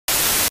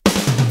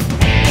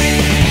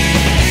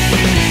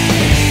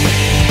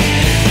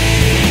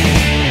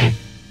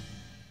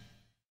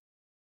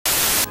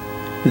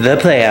The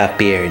playoff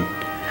beard.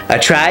 A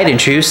tried and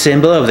true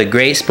symbol of the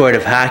great sport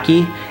of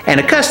hockey, and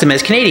a custom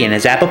as Canadian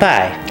as apple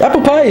pie.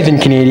 Apple pie isn't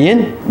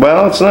Canadian.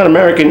 Well, it's not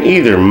American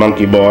either,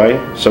 monkey boy,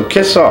 so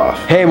kiss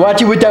off. Hey,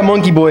 watch it with that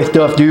monkey boy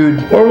stuff,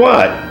 dude. Or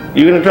what?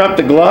 You gonna drop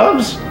the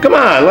gloves? Come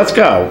on, let's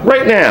go.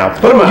 Right now.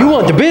 Put 'em Oh, you up.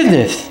 want the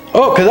business.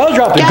 Oh, because I'll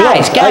drop the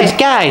gloves.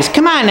 Guys,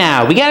 come on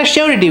now. We got a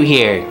show to do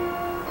here.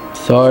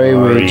 Sorry,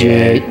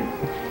 Widget.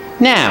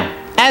 Now,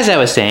 as I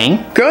was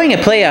saying, growing a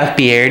playoff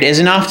beard is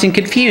an often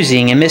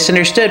confusing and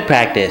misunderstood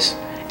practice,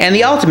 and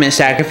the ultimate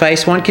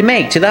sacrifice one can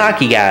make to the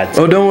hockey gods.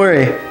 Oh, don't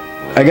worry.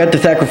 I got the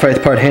sacrifice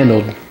part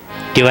handled.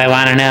 Do I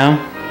want to know?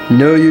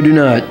 No, you do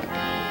not.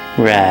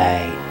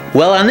 Right.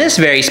 Well, on this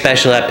very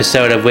special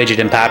episode of Widget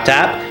and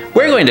Poptop,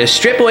 we're going to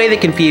strip away the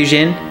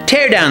confusion,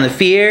 tear down the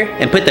fear,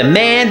 and put the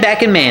man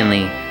back in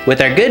manly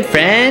with our good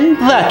friend,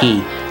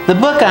 Lucky, the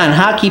book on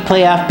hockey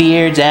playoff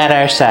beards at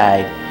our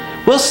side.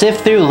 We'll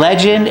sift through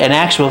legend and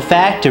actual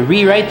fact to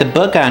rewrite the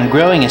book on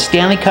growing a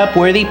Stanley Cup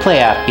worthy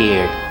playoff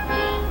beard.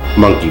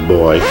 Monkey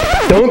boy.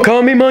 Don't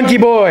call me monkey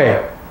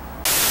boy.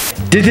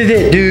 This is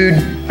it, dude.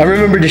 I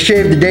remember to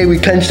shave the day we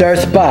clinched our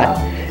spot.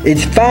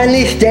 It's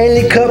finally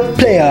Stanley Cup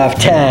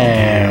playoff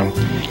time.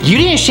 You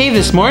didn't shave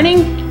this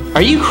morning?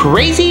 Are you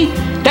crazy?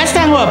 That's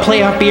not how a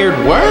playoff beard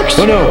works.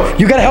 Oh no,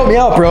 you gotta help me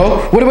out, bro.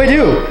 What do I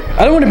do?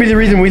 I don't want to be the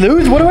reason we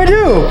lose. What do I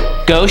do?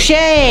 Go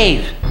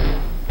shave.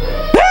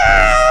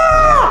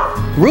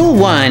 Rule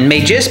 1 may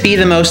just be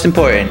the most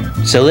important,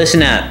 so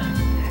listen up.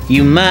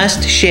 You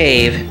must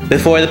shave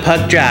before the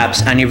puck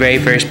drops on your very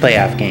first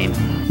playoff game.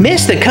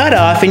 Miss the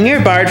cutoff and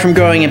you're barred from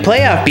growing a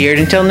playoff beard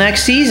until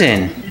next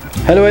season.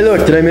 How do I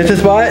look? Did I miss a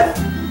spot?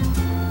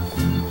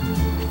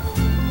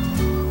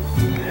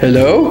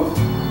 Hello?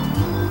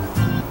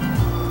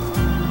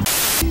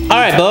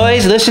 Alright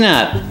boys, listen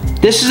up.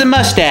 This is a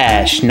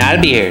mustache, not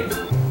a beard.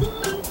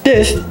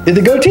 This is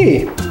a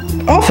goatee.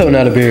 Also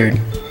not a beard.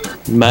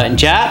 Mutton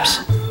chops,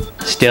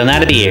 still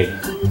not a beard.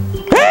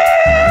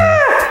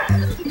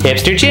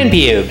 Hipster chin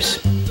pubes,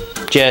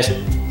 just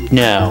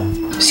no.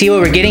 See what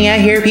we're getting at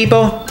here,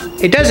 people?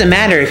 It doesn't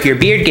matter if your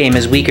beard game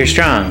is weak or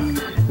strong.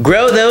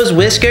 Grow those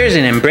whiskers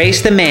and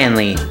embrace the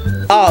manly.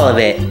 All of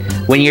it.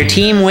 When your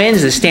team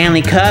wins the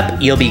Stanley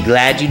Cup, you'll be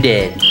glad you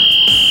did.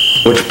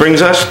 Which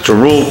brings us to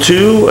Rule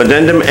 2,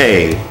 Addendum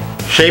A.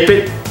 Shape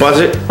it, buzz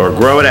it, or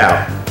grow it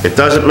out. It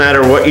doesn't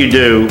matter what you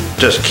do,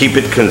 just keep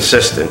it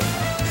consistent.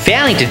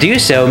 Failing to do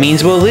so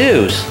means we'll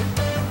lose.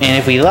 And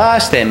if we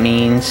lost, that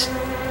means,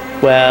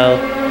 well,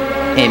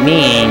 it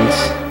means...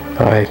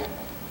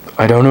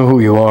 I don't know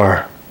who you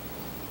are.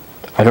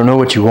 I don't know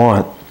what you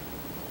want.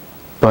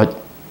 But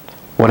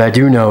what I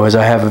do know is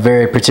I have a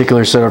very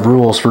particular set of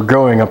rules for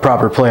growing a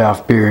proper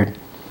playoff beard.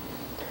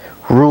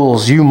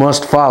 Rules you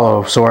must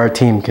follow so our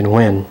team can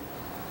win.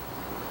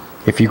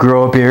 If you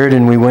grow a beard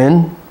and we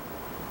win,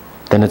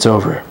 then it's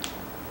over.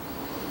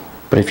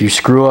 But if you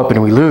screw up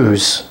and we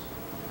lose,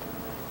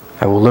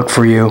 I will look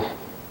for you,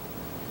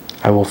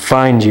 I will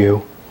find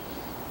you,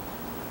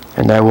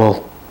 and I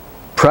will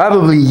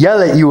probably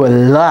yell at you a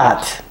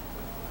lot.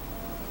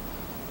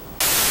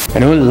 I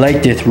don't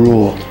like this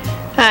rule.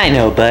 I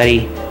know,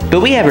 buddy,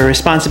 but we have a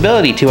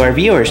responsibility to our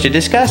viewers to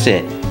discuss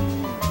it.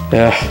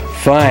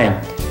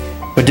 Fine.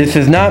 But this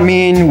does not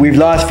mean we've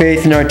lost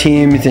faith in our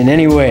teams in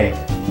any way.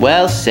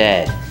 Well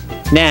said.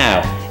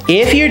 Now,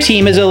 if your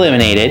team is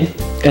eliminated,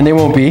 And they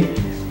won't be.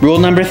 rule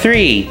number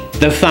 3,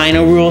 the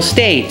final rule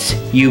states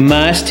you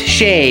must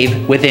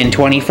shave within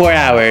 24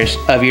 hours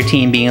of your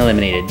team being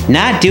eliminated.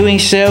 Not doing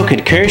so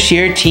could curse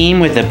your team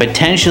with a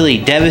potentially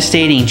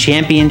devastating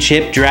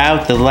championship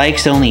drought the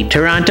likes only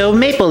Toronto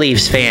Maple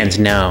Leafs fans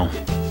know.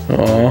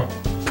 Aw,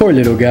 poor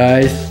little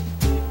guys.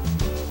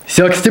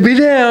 Sucks to be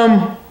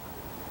them.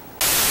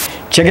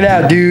 Check it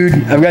out, dude.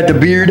 I've got the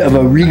beard of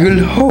a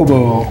regal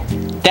hobo.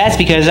 That's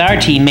because our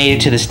team made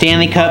it to the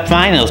Stanley Cup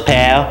Finals,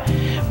 pal.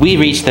 We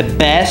reached the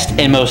best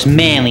and most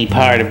manly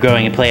part of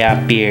growing a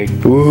playoff beard.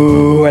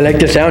 Ooh, I like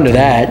the sound of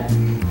that.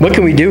 What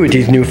can we do with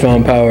these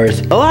newfound powers?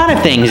 A lot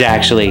of things,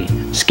 actually.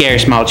 Scare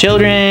small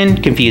children,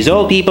 confuse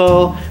old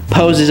people,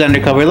 pose as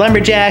undercover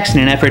lumberjacks in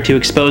an effort to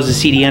expose the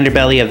seedy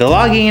underbelly of the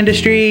logging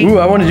industry. Ooh,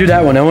 I want to do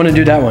that one.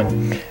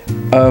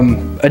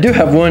 I do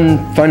have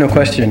one final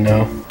question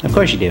now. Of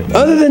course you do.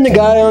 Other than the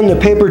guy on the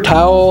paper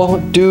towel,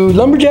 do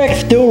lumberjacks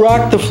still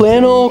rock the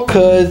flannel?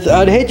 Cause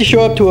I'd hate to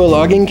show up to a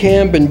logging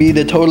camp and be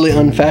the totally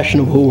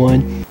unfashionable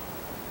one.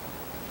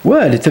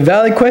 What? It's a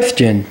valid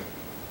question.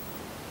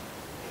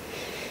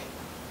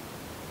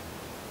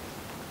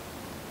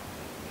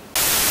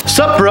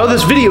 Sup bro,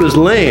 this video is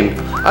lame.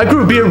 I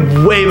grew a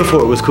beard way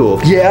before it was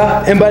cool.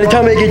 Yeah, and by the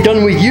time I get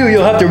done with you,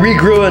 you'll have to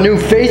regrow a new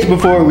face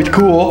before it was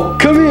cool.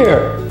 Come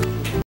here.